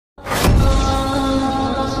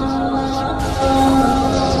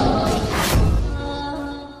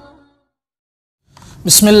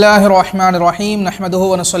బిస్మిల్లాహిర్రహ్మానిర్రహీం నహ్మదుహు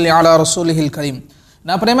వ నసల్లి అలా రసూలిహిల్ కరీం.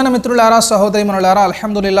 నా ప్రేమైన మిత్రులారా, సహోదరీమణులారా,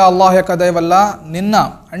 అల్హమ్దులిల్లాహ్ అల్లాహ్ యొక్క దయ వల్ల నిన్న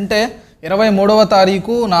అంటే 23వ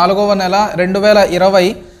తారీఖు 4వ నెల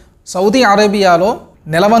 2020 సౌదీ అరేబియాలో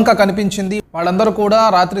నెలవంక కనిపించింది. వాళ్ళందరూ కూడా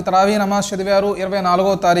రాత్రి తరావీ నమాజ్ చదివారు.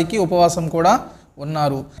 24వ తారీఖు ఉపవాసం కూడా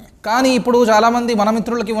ఉన్నారు. కానీ ఇప్పుడు చాలామంది మన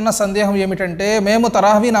మిత్రులకి ఉన్న సందేహం ఏమిటంటే, మేము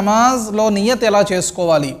తరావీ నమాజ్లో నియత్ ఎలా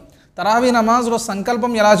చేసుకోవాలి, తరావీ నమాజ్లో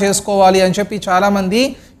సంకల్పం ఎలా చేసుకోవాలి అని చెప్పి చాలామంది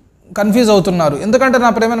కన్ఫ్యూజ్ అవుతున్నారు. ఎందుకంటే నా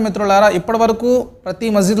ప్రేమైన మిత్రులారా, ఇప్పటివరకు ప్రతి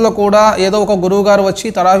మస్జిద్లో కూడా ఏదో ఒక గురువు గారు వచ్చి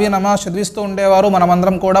తరావీ నమాజ్ చదివిస్తూ ఉండేవారు.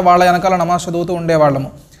 మనమందరం కూడా వాళ్ళ వెనకాల నమాజ్ చదువుతూ ఉండేవాళ్ళము.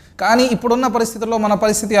 కానీ ఇప్పుడున్న పరిస్థితుల్లో మన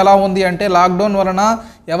పరిస్థితి ఎలా ఉంది అంటే, లాక్డౌన్ వలన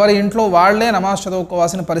ఎవరి ఇంట్లో వాళ్లే నమాజ్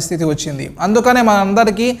చదువుకోవాల్సిన పరిస్థితి వచ్చింది. అందుకనే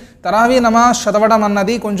మనందరికీ తరావీ నమాజ్ చదవడం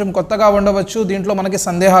అన్నది కొంచెం కొత్తగా ఉండవచ్చు. దీంట్లో మనకి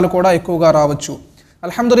సందేహాలు కూడా ఎక్కువగా రావచ్చు.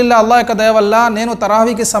 అల్హమ్దులిల్లాహ్ అల్లాహ్ యొక్క దయ వల్ల నేను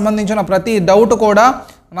తరావీకి సంబంధించిన ప్రతి డౌట్ కూడా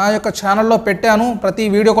నా యొక్క ఛానల్లో పెట్టాను. ప్రతి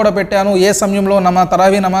వీడియో కూడా పెట్టాను. ఏ సమయంలో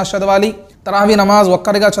తరావీ నమాజ్ చదవాలి, తరావీ నమాజ్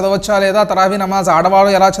ఒక్కరిగా చదవచ్చా లేదా, తరావీ నమాజ్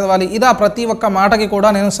ఆడవాళ్ళు ఎలా చదవాలి, ఇలా ప్రతి ఒక్క మాటకి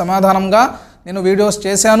కూడా నేను సమాధానంగా వీడియోస్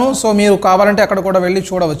చేశాను. సో మీరు కావాలంటే అక్కడ కూడా వెళ్ళి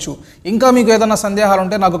చూడవచ్చు. ఇంకా మీకు ఏదైనా సందేహాలు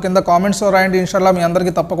ఉంటే నాకు కింద కామెంట్స్లో రాయండి. ఇన్షాల్లా మీ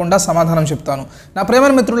అందరికీ తప్పకుండా సమాధానం చెప్తాను. నా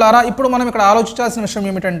ప్రేమ మిత్రులారా, ఇప్పుడు మనం ఇక్కడ ఆలోచించాల్సిన విషయం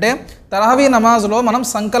ఏమిటంటే, తరావీ నమాజ్లో మనం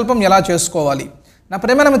సంకల్పం ఎలా చేసుకోవాలి. నా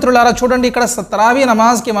ప్రేమైన మిత్రులారా, చూడండి, ఇక్కడ తరావీ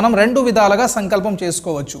నమాజ్కి మనం 2 విధాలుగా సంకల్పం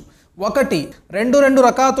చేసుకోవచ్చు. ఒకటి, 2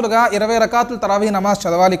 రకాతులుగా 20 రకాతులు తరావీ నమాజ్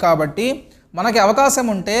చదవాలి. కాబట్టి మనకి అవకాశం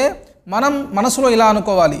ఉంటే మనం మనసులో ఇలా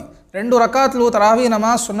అనుకోవాలి, 2 రకాతులు తరావీ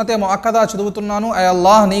నమాజ్ సున్నతే ముఅక్కదా చదువుతున్నాను, అయ్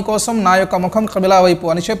అల్లాహ్ నీ కోసం నా యొక్క ముఖం కిబిలా వైపు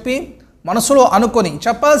అని చెప్పి మనసులో అనుకొని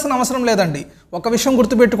చెప్పాల్సిన అవసరం లేదండి. ఒక విషయం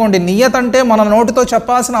గుర్తుపెట్టుకోండి, నియత్ అంటే మన నోటితో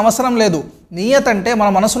చెప్పాల్సిన అవసరం లేదు. నియత్ అంటే మన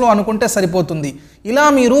మనసులో అనుకుంటే సరిపోతుంది. ఇలా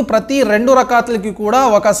మీరు ప్రతి 2 రకాతులకి కూడా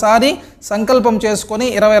ఒకసారి సంకల్పం చేసుకొని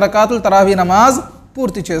 20 రకాతులు తరావీ నమాజ్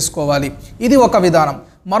పూర్తి చేసుకోవాలి. ఇది ఒక విధానం.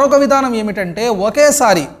 మరొక విధానం ఏమిటంటే,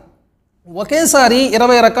 ఒకేసారి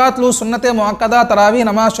 20 రకాతులు సున్నతే ముఅక్కదా తరావీ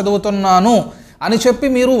నమాజ్ చదువుతున్నాను అని చెప్పి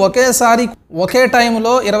మీరు ఒకే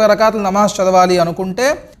టైంలో 20 రకాతులు నమాజ్ చదవాలి అనుకుంటే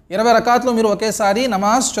 20 రకాతులు మీరు ఒకేసారి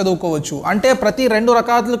నమాజ్ చదువుకోవచ్చు. అంటే ప్రతి 2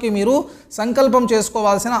 రకాతులకి మీరు సంకల్పం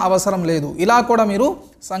చేసుకోవాల్సిన అవసరం లేదు. ఇలా కూడా మీరు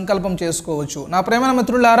సంకల్పం చేసుకోవచ్చు. నా ప్రేమ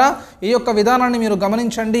మిత్రులారా, ఈ యొక్క విధానాన్ని మీరు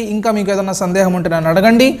గమనించండి. ఇంకా మీకు ఏదైనా సందేహం ఉంటే నన్ను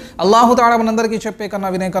అడగండి. అల్లాహు తఆలా మనందరికీ చెప్పే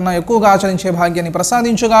కన్నా వినే కన్నా ఎక్కువగా ఆచరించే భాగ్యాన్ని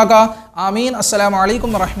ప్రసాదించుగాక. ఆమీన్. అస్సలాము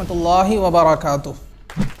అలైకుం వరహ్మతుల్లాహి వబరకాతుహ్.